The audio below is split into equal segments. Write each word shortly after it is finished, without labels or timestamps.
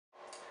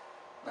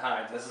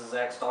Hi, this is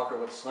Zach Stalker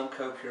with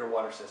SLMCO Pure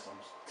Water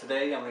Systems.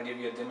 Today I'm going to give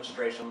you a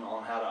demonstration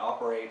on how to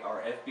operate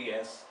our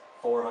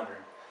FBS400.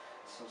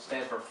 So it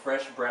stands for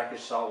Fresh Brackish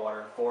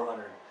Saltwater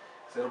 400.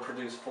 So it'll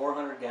produce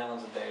 400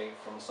 gallons a day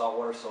from a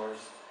saltwater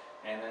source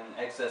and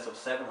in excess of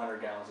 700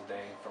 gallons a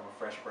day from a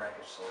fresh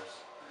brackish source.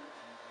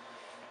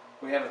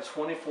 We have a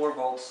 24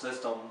 volt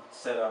system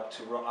set up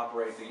to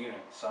operate the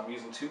unit. So I'm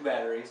using two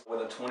batteries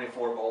with a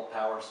 24 volt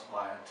power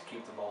supply to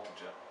keep the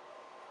voltage up.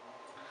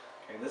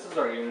 Okay, this is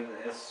our unit.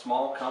 It's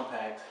small,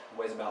 compact,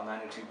 weighs about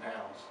 92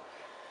 pounds.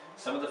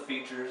 Some of the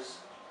features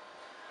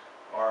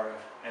are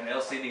an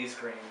LCD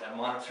screen that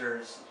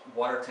monitors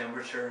water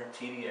temperature,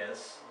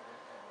 TDS,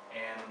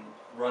 and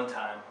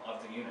runtime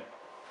of the unit.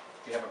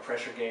 You have a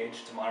pressure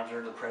gauge to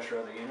monitor the pressure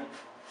of the unit.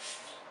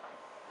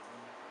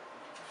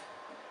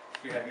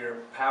 You have your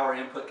power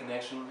input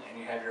connection, and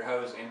you have your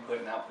hose input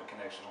and output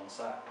connection on the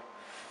side.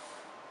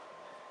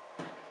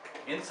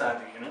 Inside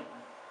the unit,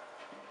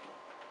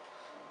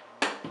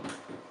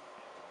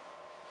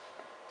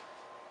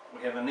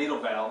 we have a needle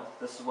valve.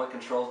 This is what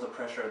controls the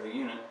pressure of the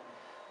unit.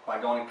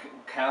 By going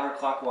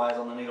counterclockwise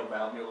on the needle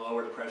valve, you'll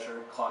lower the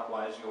pressure.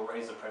 Clockwise, you'll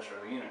raise the pressure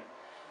of the unit.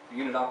 The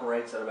unit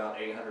operates at about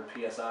 800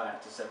 psi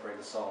to separate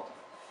the salt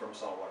from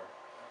salt water.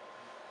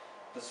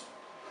 This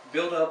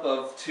buildup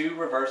of two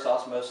reverse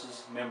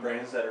osmosis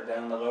membranes that are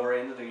down the lower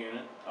end of the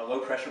unit, a low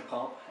pressure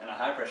pump and a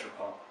high pressure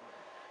pump.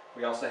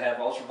 We also have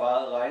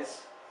ultraviolet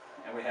lights,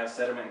 and we have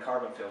sediment and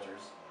carbon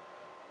filters.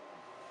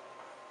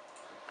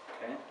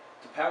 Okay.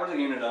 To power the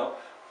unit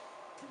up,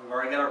 we've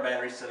already got our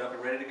batteries set up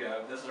and ready to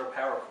go. This is our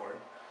power cord.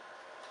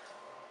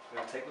 We're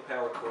going to take the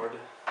power cord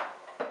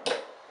and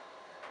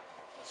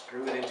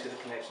screw it into the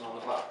connection on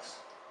the box.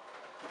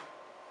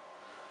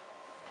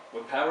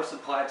 With power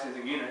supplied to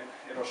the unit,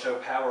 it'll show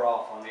power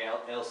off on the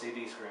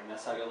LCD screen.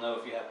 That's how you'll know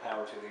if you have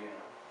power to the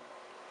unit.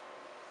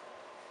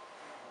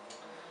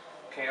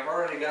 Okay, I've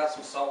already got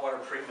some salt water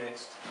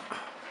pre-mixed.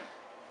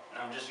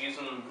 I'm just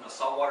using a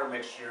saltwater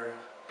mixture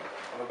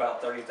of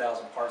about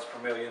 30,000 parts per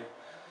million.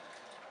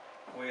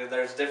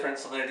 There's different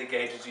salinity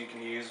gauges you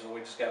can use. We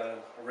just got a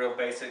real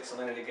basic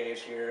salinity gauge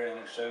here, and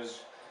it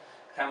shows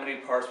how many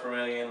parts per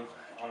million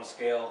on a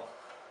scale.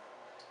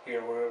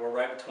 Here we're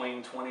right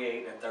between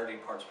 28 and 30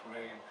 parts per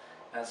million.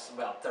 That's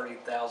about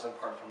 30,000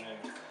 parts per million.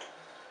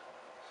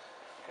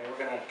 Okay, we're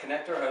going to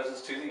connect our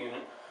hoses to the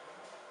unit.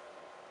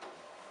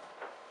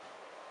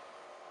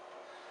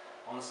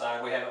 On the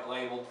side we have it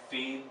labeled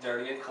feed,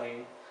 dirty, and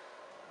clean.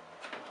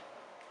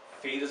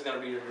 Feed is going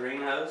to be your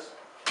green hose.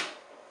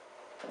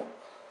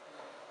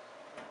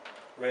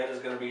 Red is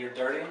going to be your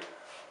dirty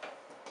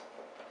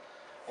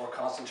or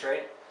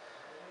concentrate,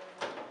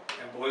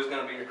 and blue is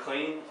going to be your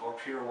clean or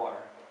pure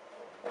water.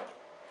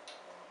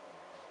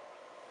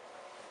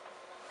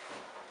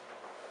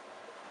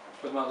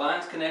 With my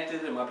lines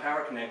connected and my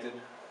power connected,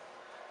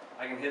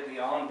 I can hit the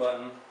on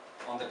button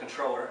on the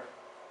controller,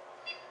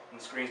 and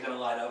the screen's going to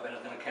light up and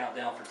it's going to count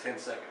down for 10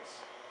 seconds.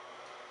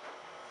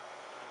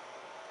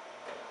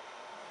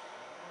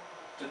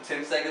 To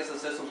 10 seconds the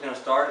system's going to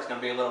start. It's going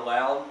to be a little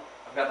loud.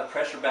 I've got the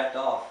pressure backed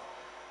off.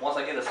 Once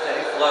I get a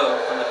steady flow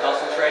from the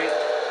concentrate,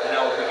 then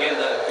I will begin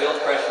to build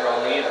pressure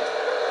on the unit.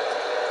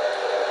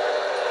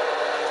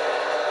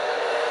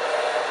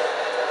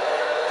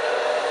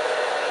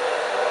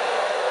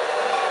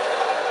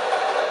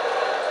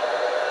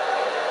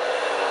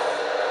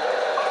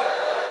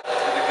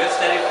 With a good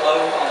steady flow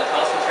on the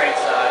concentrate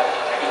side,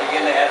 I can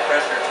begin to add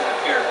pressure to the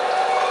pure.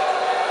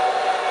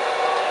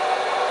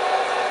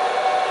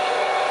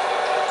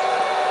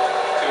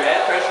 To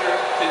add pressure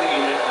to the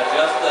unit,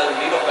 adjust the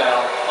needle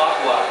valve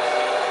clockwise.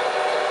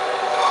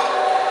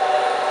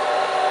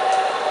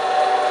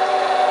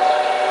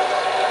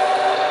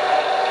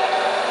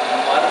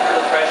 Monitor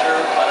the pressure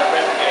by the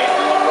pressure gauge.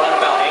 We want to run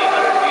about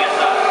 800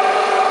 psi.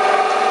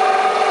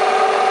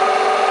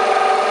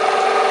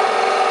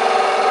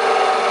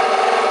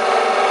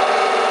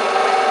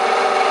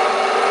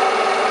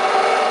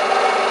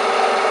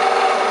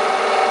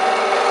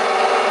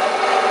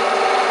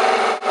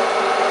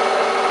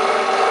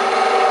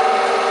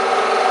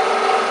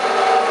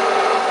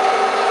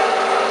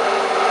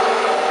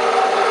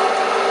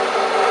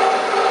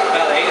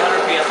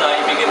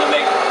 You begin to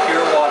make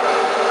pure water.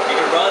 You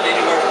can run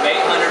anywhere from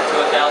 800 to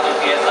 1,000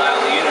 psi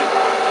on the unit,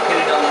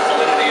 depending on the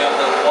salinity of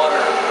the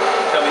water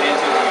coming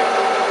into the unit.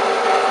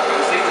 You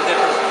can see the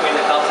difference between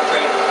the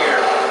concentrate and the pure.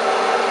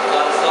 A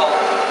lot of salt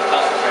in the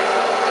concentrate.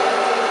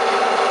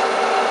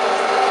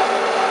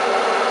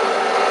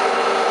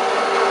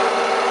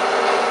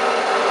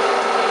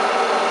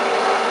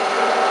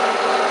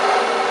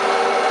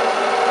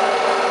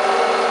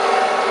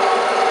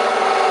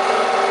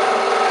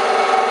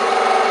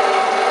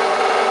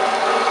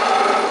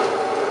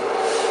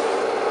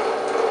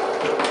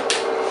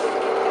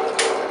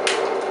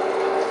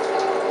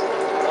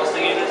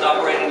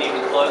 Operating, you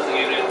can close the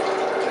unit,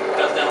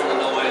 cut down on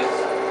the noise.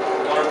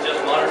 You want to just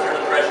monitor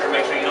the pressure,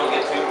 make sure you don't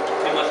get too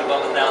much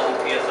above 1,000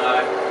 psi.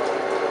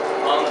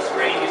 On the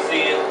screen you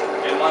see it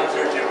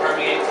monitors your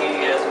permeate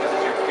TDS, which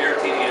is your pure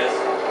TDS.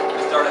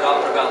 We started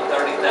off at about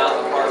 30,000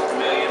 parts per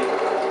million.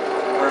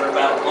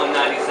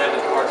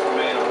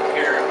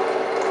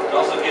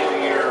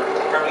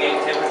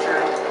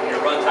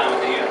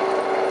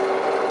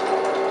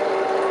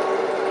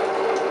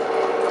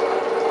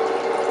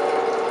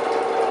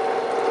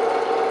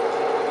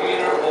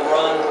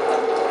 run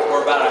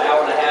for about an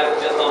hour and a half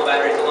just on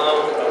batteries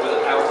alone, but with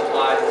a power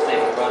supply, this thing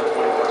will run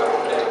 24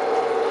 hours a day.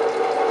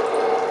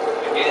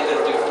 Again,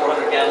 it'll do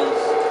 400 gallons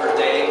per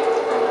day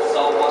from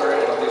salt water,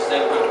 and it'll do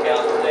 700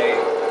 gallons per day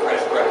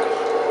fresh brackish.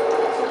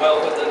 It's a well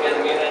put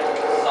together unit,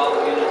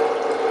 solid unit,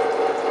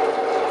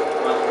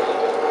 runs really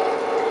good.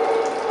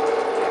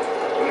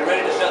 When you're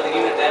ready to shut the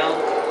unit down,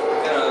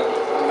 you're going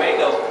to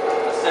make a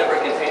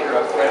separate container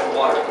of fresh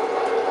water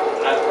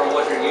from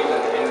what you're using,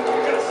 and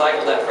you're going to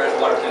cycle that fresh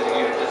water through the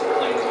unit just to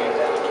clean the unit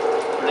out.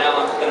 For now,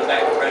 I'm just going to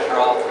back the pressure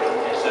off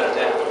and shut it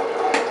down.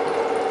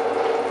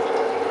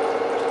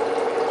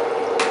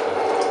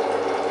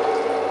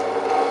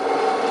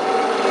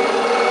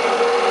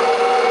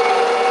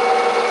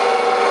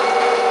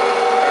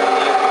 Turn the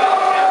lid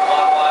about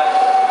counterclockwise.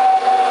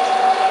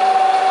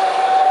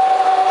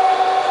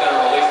 It's going to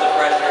release the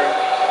pressure,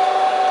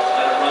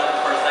 let it run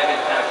for a second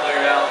to kind of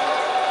clear it out,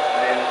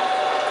 and then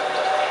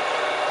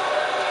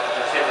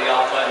hit the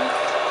off button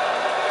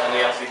on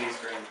the LCD